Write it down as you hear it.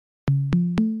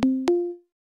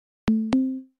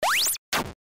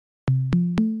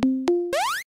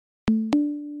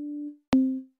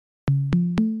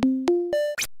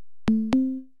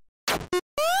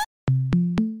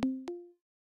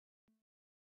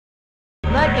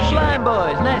time,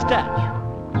 boys. Nice touch.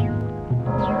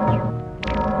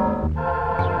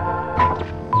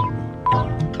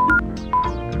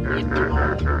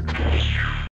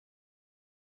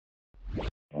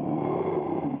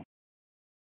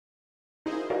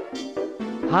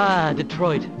 Ah,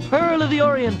 Detroit, Pearl of the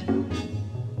Orient.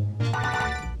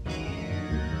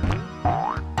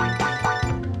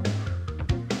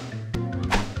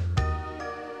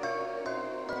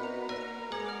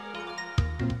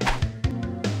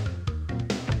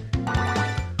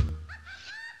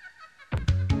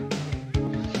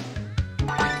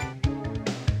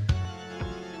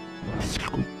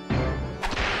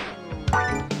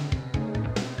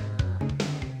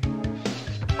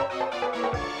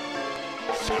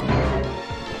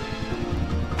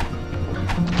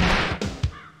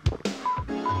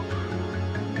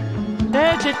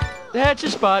 That's it. That's the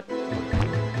spot.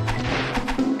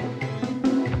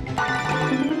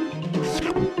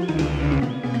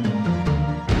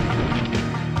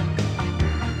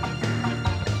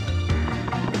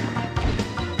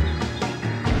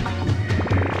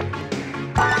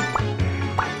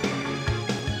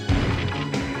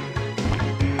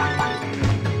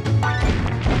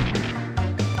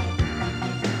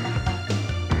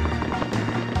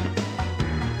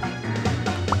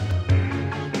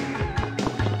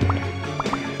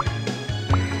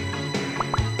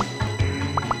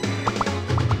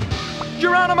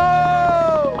 Geronimo!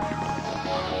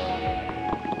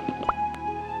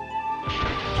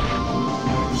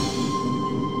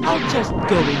 I'll just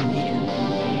go in here.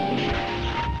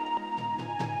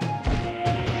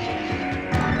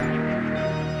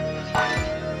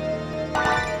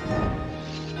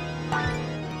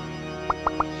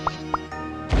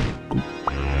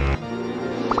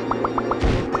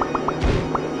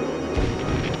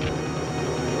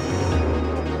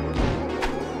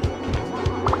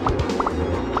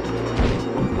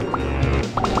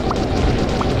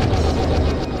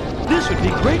 This would be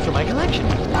great for my collection.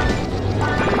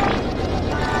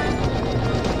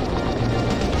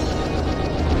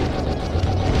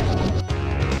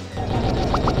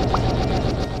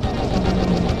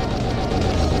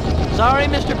 Sorry,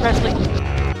 Mr. Presley.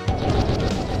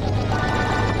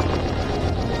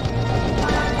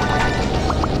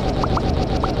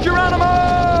 Geronimo!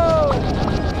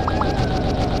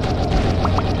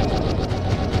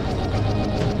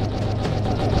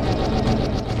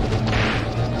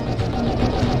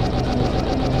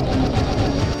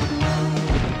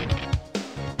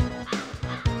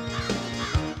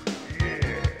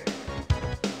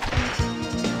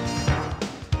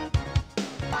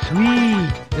 Sweet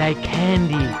like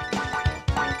candy.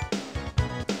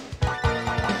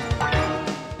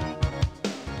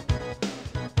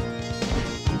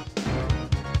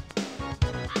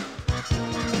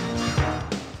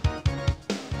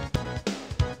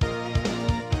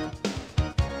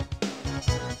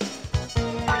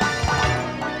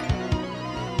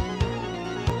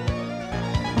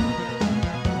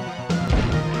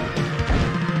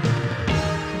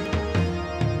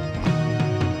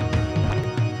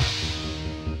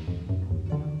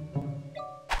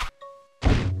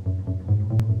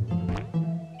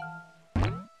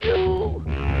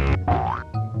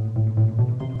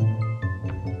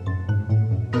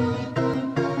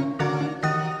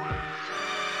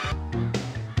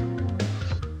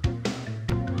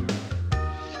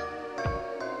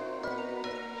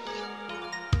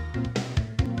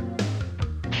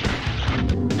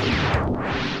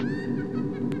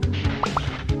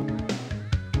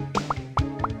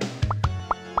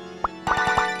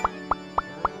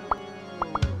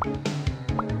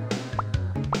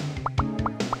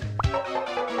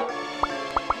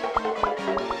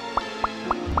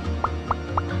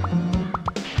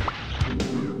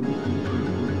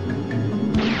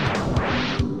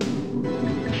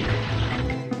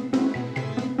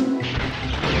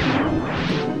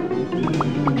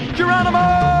 Geronimo!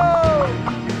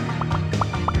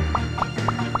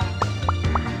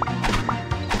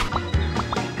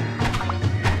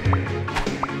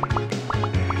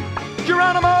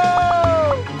 Geronimo!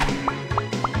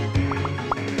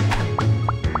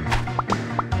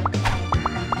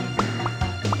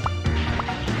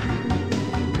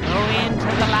 Go into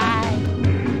the light.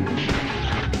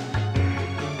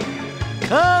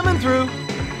 Coming through.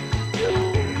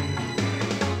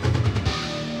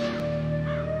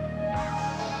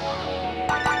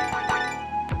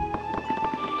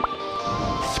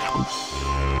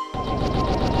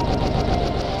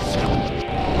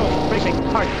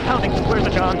 Heart pounding. Where's the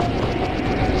John?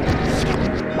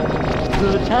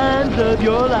 The times of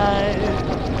your life.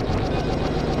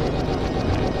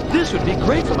 This would be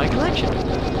great for my collection.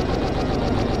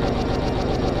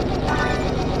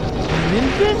 I'm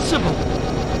invincible!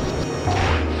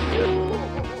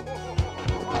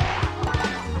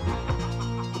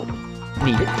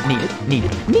 Need it, need it, need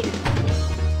it, need it!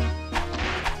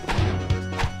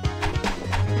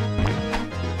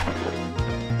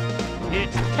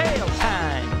 It's tail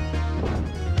time!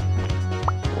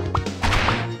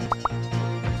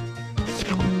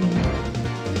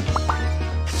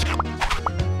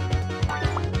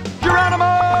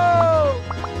 Geronimo!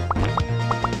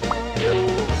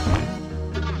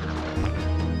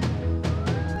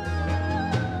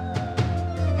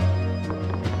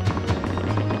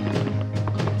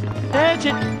 That's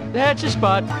it. That's your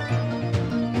spot.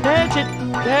 That's it.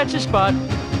 That's your spot.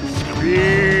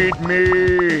 Feed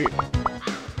me!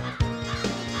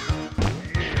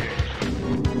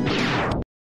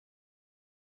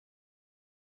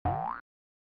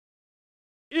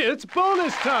 It's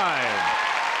bonus time!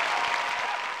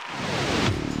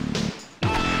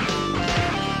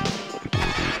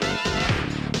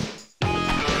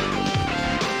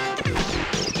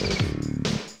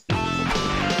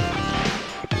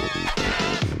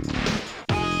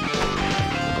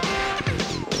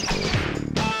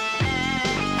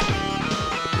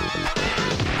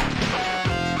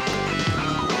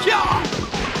 Yeah!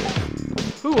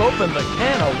 Who opened the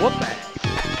can of whoop-ass?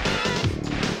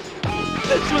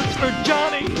 This one's for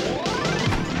Johnny!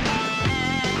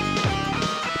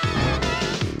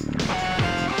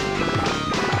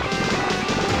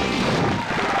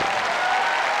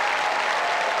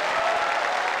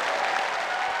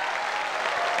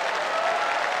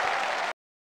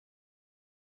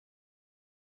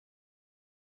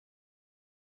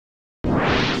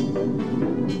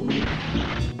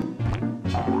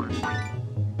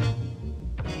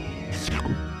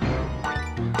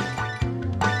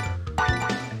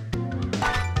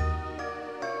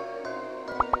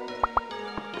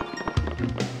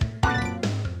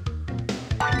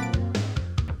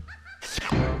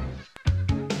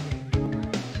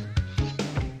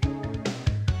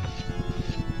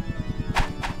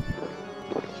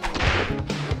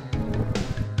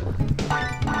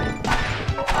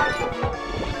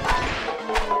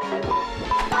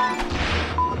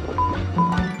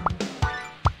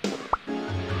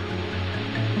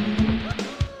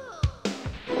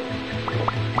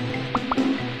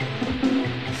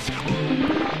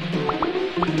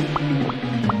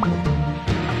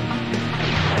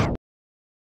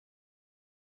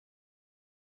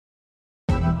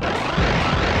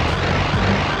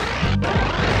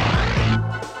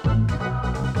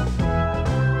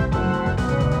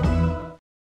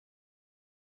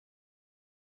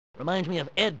 Reminds me of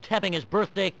Ed tapping his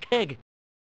birthday keg.